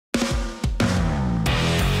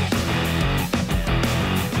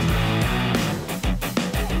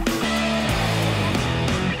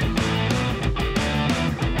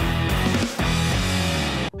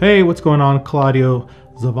Hey, what's going on? Claudio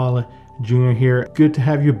Zavala Jr. here. Good to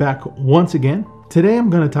have you back once again. Today I'm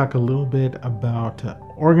going to talk a little bit about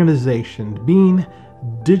organization, being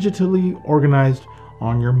digitally organized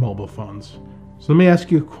on your mobile phones. So let me ask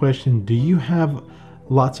you a question. Do you have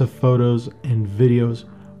lots of photos and videos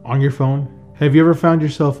on your phone? Have you ever found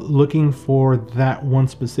yourself looking for that one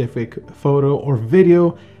specific photo or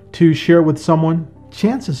video to share with someone?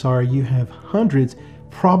 Chances are you have hundreds,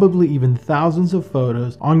 probably even thousands of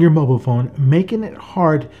photos on your mobile phone, making it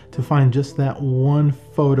hard to find just that one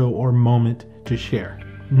photo or moment to share.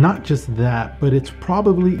 Not just that, but it's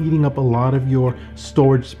probably eating up a lot of your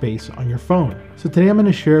storage space on your phone. So today I'm going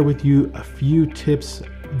to share with you a few tips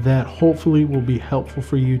that hopefully will be helpful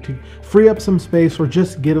for you to free up some space or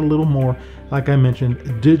just get a little more, like I mentioned,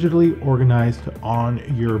 digitally organized on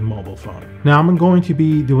your mobile phone. Now I'm going to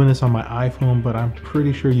be doing this on my iPhone, but I'm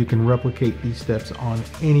pretty sure you can replicate these steps on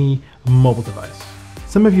any mobile device.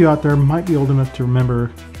 Some of you out there might be old enough to remember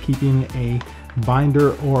keeping a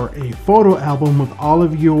binder or a photo album with all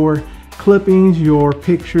of your clippings, your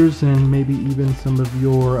pictures, and maybe even some of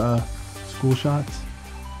your school shots.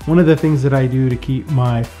 One of the things that I do to keep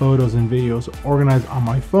my photos and videos organized on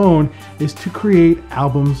my phone is to create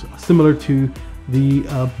albums similar to the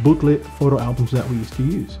booklet photo albums that we used to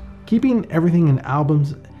use. Keeping everything in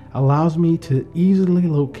albums allows me to easily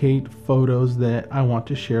locate photos that I want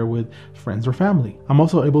to share with friends or family. I'm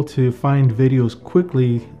also able to find videos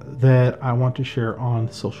quickly that I want to share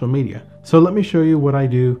on social media. So let me show you what I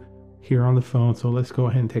do here on the phone. So let's go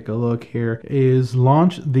ahead and take a look. Here is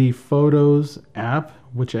launch the Photos app,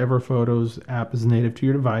 whichever Photos app is native to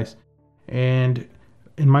your device. And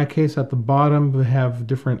in my case, at the bottom, we have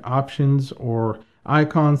different options or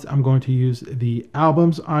icons. I'm going to use the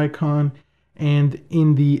albums icon. And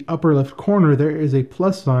in the upper left corner, there is a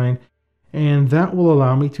plus sign, and that will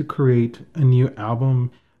allow me to create a new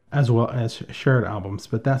album as well as shared albums,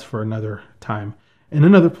 but that's for another time in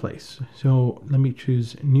another place. So let me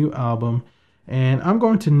choose new album, and I'm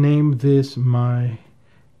going to name this my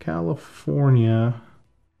California.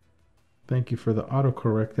 Thank you for the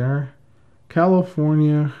autocorrect there.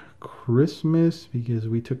 California Christmas, because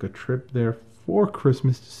we took a trip there for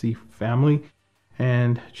Christmas to see family.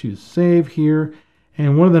 And choose save here.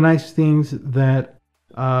 And one of the nice things that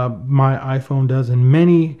my iPhone does, and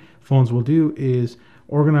many phones will do, is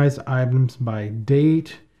organize items by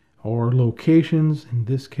date or locations. In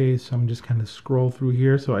this case, I'm just kind of scroll through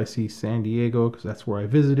here. So I see San Diego because that's where I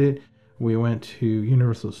visited. We went to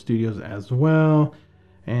Universal Studios as well,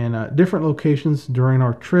 and different locations during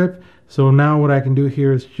our trip. So now what I can do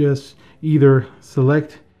here is just either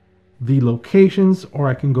select the locations, or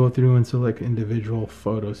I can go through and select individual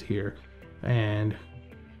photos here and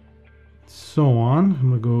so on. I'm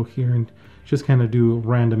gonna go here and just kind of do a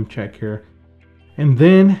random check here and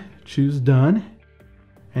then choose done.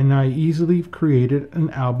 And I easily created an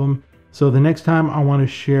album. So the next time I want to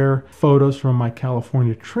share photos from my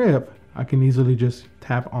California trip, I can easily just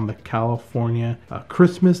tap on the California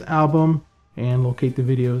Christmas album and locate the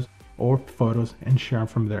videos or photos and share them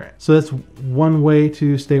from there. So that's one way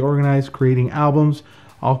to stay organized, creating albums.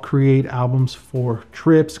 I'll create albums for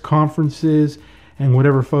trips, conferences, and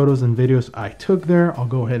whatever photos and videos I took there, I'll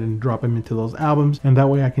go ahead and drop them into those albums, and that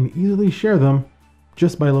way I can easily share them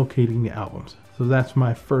just by locating the albums. So that's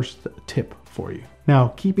my first tip for you. Now,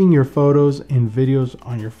 keeping your photos and videos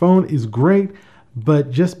on your phone is great,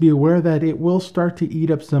 but just be aware that it will start to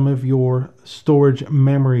eat up some of your storage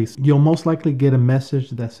memories. You'll most likely get a message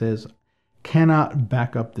that says, cannot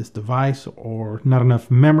back up this device, or not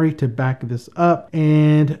enough memory to back this up.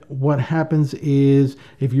 And what happens is,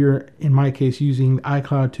 if you're, in my case, using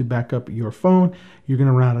iCloud to back up your phone, you're going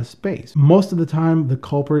to run out of space. Most of the time, the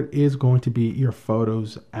culprit is going to be your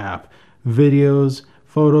Photos app.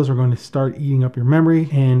 Photos are going to start eating up your memory,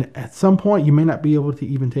 and at some point you may not be able to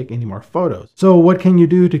even take any more photos. So what can you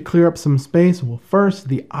do to clear up some space? Well, first,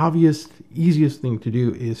 the obvious, easiest thing to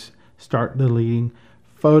do is start deleting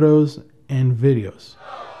photos and videos.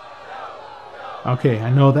 Okay, I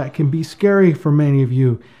know that can be scary for many of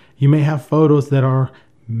you. You may have photos that are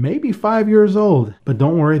maybe 5 years old, but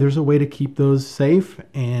don't worry, there's a way to keep those safe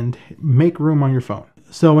and make room on your phone.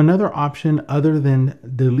 So another option other than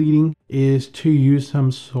deleting is to use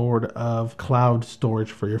some sort of cloud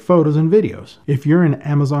storage for your photos and videos. If you're an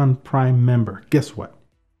Amazon Prime member, guess what?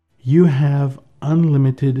 You have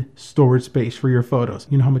unlimited storage space for your photos.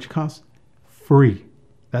 You know how much it costs? Free.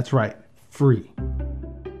 That's right, free.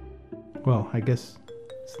 Well, I guess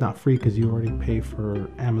it's not free because you already pay for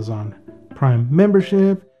Amazon Prime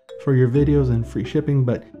membership for your videos and free shipping,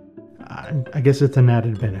 but I guess it's an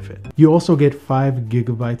added benefit. You also get 5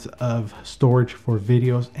 gigabytes of storage for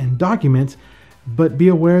videos and documents, but be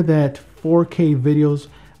aware that 4K videos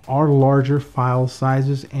are larger file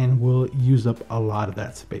sizes and will use up a lot of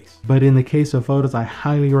that space. But in the case of photos, I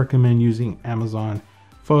highly recommend using Amazon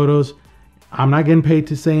Photos. I'm not getting paid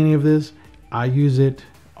to say any of this. I use it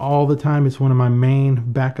all the time. It's one of my main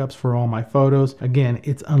backups for all my photos. Again,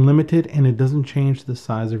 it's unlimited and it doesn't change the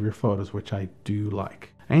size of your photos, which I do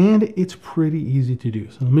like. And it's pretty easy to do.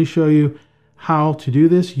 So let me show you how to do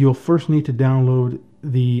this. You'll first need to download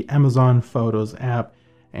the Amazon Photos app,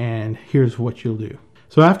 and here's what you'll do.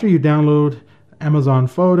 So after you download Amazon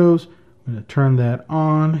Photos, I'm going to turn that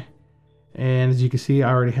on. And as you can see,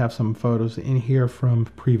 I already have some photos in here from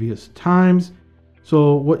previous times.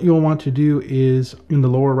 So what you'll want to do is in the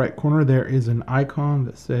lower right corner, there is an icon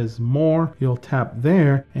that says more. You'll tap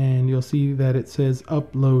there and you'll see that it says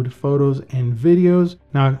upload photos and videos.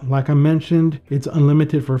 Now, like I mentioned, it's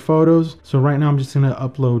unlimited for photos. So right now I'm just going to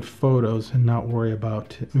upload photos and not worry about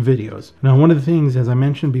videos. Now, one of the things, as I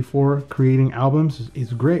mentioned before, creating albums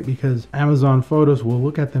is great because Amazon Photos will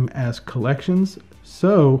look at them as collections.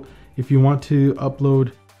 So if you want to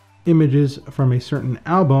upload images from a certain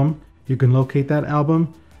album, you can locate that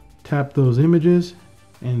album, tap those images,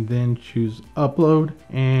 and then choose upload.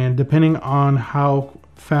 And depending on how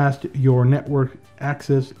fast your network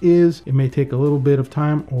access is, it may take a little bit of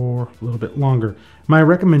time or a little bit longer. My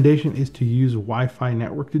recommendation is to use Wi-Fi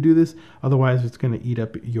network to do this. Otherwise, it's going to eat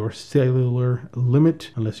up your cellular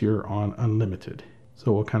limit unless you're on unlimited.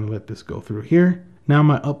 So we'll kind of let this go through here. Now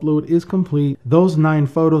my upload is complete. Those 9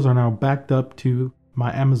 photos are now backed up to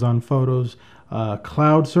my Amazon Photos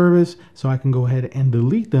cloud service, so I can go ahead and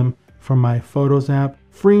delete them from my Photos app,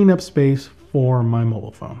 freeing up space for my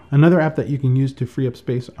mobile phone. Another app that you can use to free up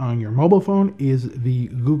space on your mobile phone is the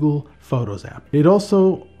Google Photos app. It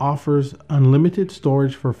also offers unlimited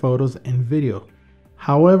storage for photos and video.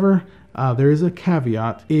 However, there is a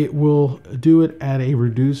caveat. It will do it at a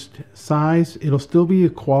reduced size. It'll still be a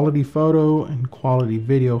quality photo and quality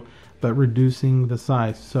video, but reducing the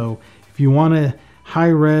size. So if you want to high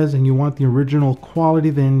res and you want the original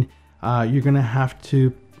quality, then you're going to have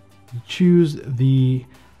to choose the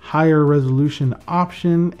higher resolution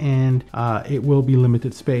option, and it will be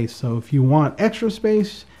limited space. So if you want extra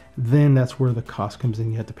space, then that's where the cost comes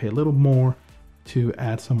in. You have to pay a little more to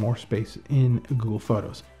add some more space in Google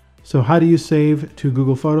Photos. So how do you save to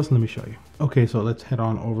Google Photos? Let me show you. Okay, so let's head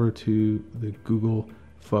on over to the Google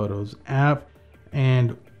Photos app,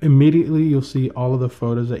 and immediately you'll see all of the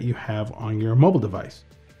photos that you have on your mobile device.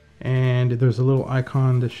 And there's a little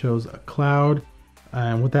icon that shows a cloud.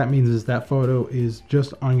 And what that means is that photo is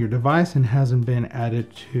just on your device and hasn't been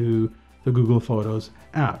added to the Google Photos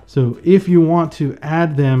app. So if you want to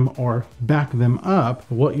add them or back them up,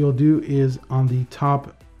 what you'll do is on the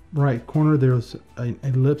top right corner, there's an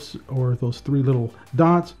ellipse or those 3 little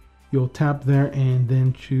dots. You'll tap there and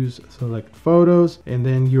then choose select photos, and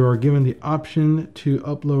then you are given the option to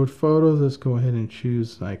upload photos. Let's go ahead and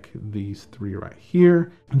choose like these 3 right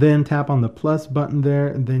here. Then tap on the plus button there,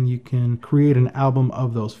 and then you can create an album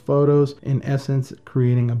of those photos. In essence,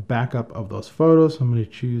 creating a backup of those photos. So I'm going to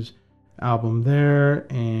choose album there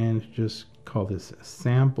and just call this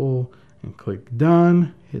sample and click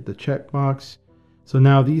done. Hit the checkbox. So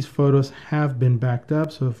now these photos have been backed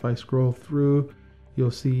up. So if I scroll through, you'll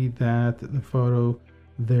see that the photo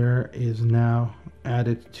there is now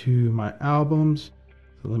added to my albums.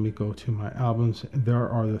 So let me go to my albums. There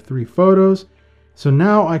are the 3 photos. So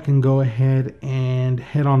now I can go ahead and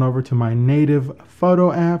head on over to my native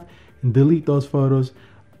photo app and delete those photos,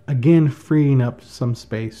 again freeing up some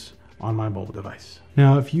space on my mobile device.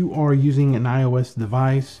 Now, if you are using an iOS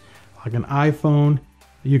device like an iPhone,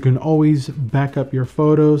 you can always back up your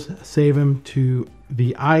photos, save them to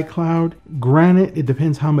the iCloud. Granted, it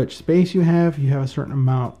depends how much space you have. You have a certain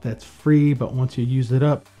amount that's free, but once you use it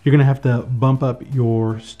up, you're gonna have to bump up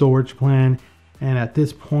your storage plan. And at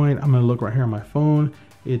this point, I'm gonna look right here on my phone.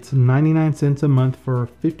 It's 99 cents a month for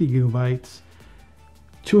 50 gigabytes.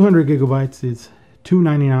 200 gigabytes is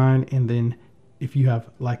 $2.99. And then if you have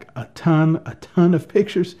like a ton of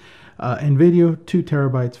pictures and video, 2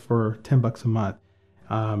 terabytes for 10 bucks a month.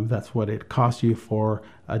 That's what it costs you for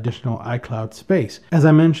additional iCloud space. As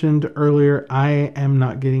I mentioned earlier, I am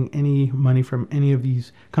not getting any money from any of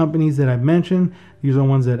these companies that I've mentioned. These are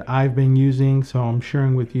ones that I've been using, so I'm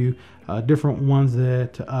sharing with you different ones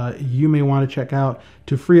that you may want to check out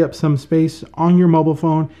to free up some space on your mobile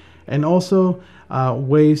phone, and also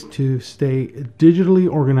ways to stay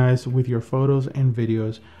digitally organized with your photos and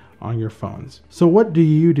videos on your phones. So what do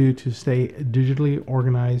you do to stay digitally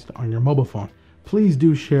organized on your mobile phone? Please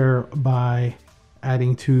do share by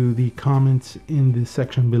adding to the comments in the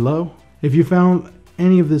section below. If you found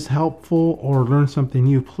any of this helpful or learned something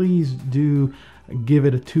new, please do give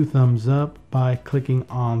it a 2 thumbs up by clicking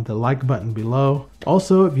on the like button below.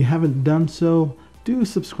 Also, if you haven't done so, do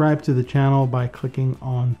subscribe to the channel by clicking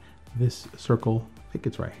on this circle. I think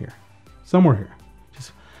it's right here, somewhere here.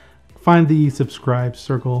 Just find the subscribe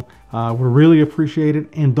circle. We really appreciate it,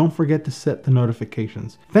 and don't forget to set the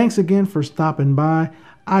notifications. Thanks again for stopping by.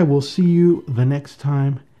 I will see you the next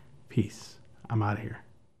time. Peace. I'm out of here.